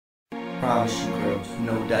promise you, girls, you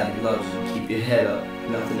know daddy loves you. Keep your head up.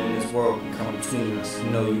 Nothing in this world can come between us.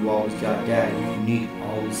 You know you always got daddy. You need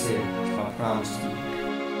always here. It's my promise to you.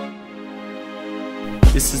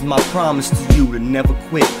 This is my promise to you to never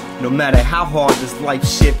quit. No matter how hard this life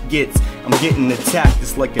shit gets, I'm getting attacked.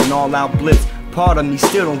 It's like an all-out blitz. Part of me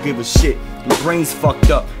still don't give a shit. My brain's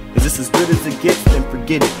fucked up. Is this as good as it gets? Then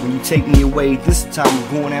forget it. When you take me away, this time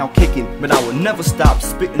I'm going out kicking. But I will never stop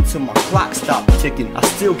spitting till my clock stops ticking. I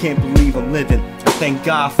still can't believe I'm living. I thank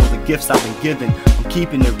God for the gifts I've been given. I'm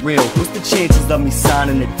keeping it real. What's the chances of me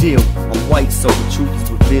signing a deal? I'm white, so the truth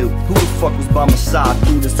is revealed. Who the fuck was by my side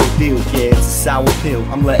through this ordeal? Yeah, it's a sour pill.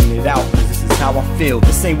 I'm letting it out, cause this is how I feel.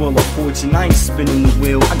 This ain't Wheel of Fortune, I ain't spinning the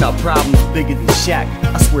wheel. I got problems bigger than Shaq.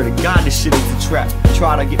 I swear to God, this shit is a trap.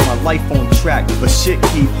 Try to get my life on track, but shit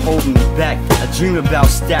keep holding me back. I dream about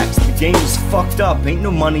stacks. The game is fucked up, ain't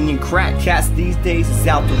no money in crack. Cats these days is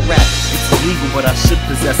out the rap. It's illegal, but I should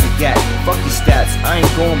possess a gat. Fuck your stats, I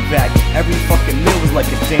ain't going back. Every fucking meal was like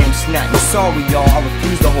a damn snack. I'm sorry y'all, I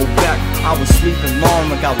refuse to hold back. I was sleeping long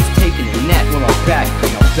like I was taking a nap. When I'm back,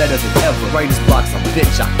 and I'm better than ever. Writer's blocks, I'm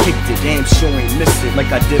bitch, I kicked it. Damn sure ain't missed it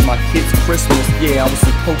like I did my kids' Christmas. Yeah, I was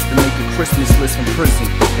supposed to make a Christmas list from prison.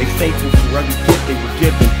 They thankful for every gift they were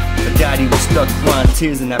given. But daddy was stuck crying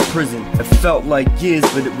tears in that prison. It felt like years,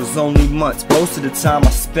 but it was only months. Most of the time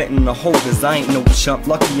I spent in the hole, cause I ain't no chump.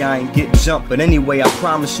 Lucky I ain't get jumped. But anyway, I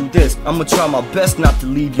promise you this, I'ma try my best not to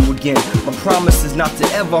leave you again. My promise is not to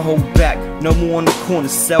ever hold back. No more on the corner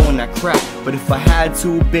selling that crap. But if I had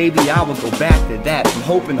to, baby, I would go back to that. I'm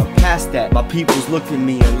hoping I'm past that. My peoples look at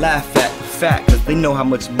me and laugh at the fact, cause they know how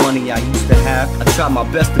much money I used to have. I try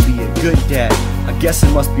my best to be a good dad. I guess it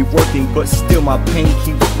must be working, but still my pain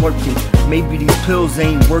keeps lurking. Maybe these pills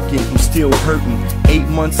ain't working, I'm still hurting. 8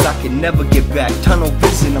 months I can never get back. Tunnel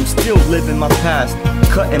vision, I'm still living my past.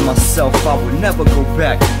 Cutting myself, I would never go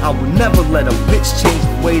back. I would never let a bitch change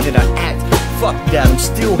the way that I act. Fuck that, I'm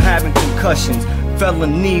still having concussions.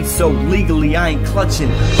 Felony, so legally I ain't clutching,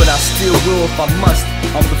 but I still will if I must.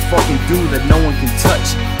 I'm the fucking dude that no one can touch,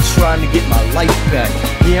 trying to get my life back.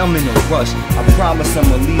 Yeah, I'm in a rush. I promise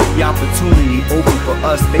I'ma leave the opportunity open for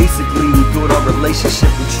us. Basically, we build our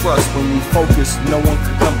relationship with trust. When we focus, no one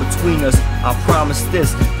can come between us. I promise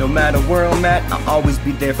this, no matter where I'm at, I'll always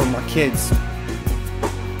be there for my kids.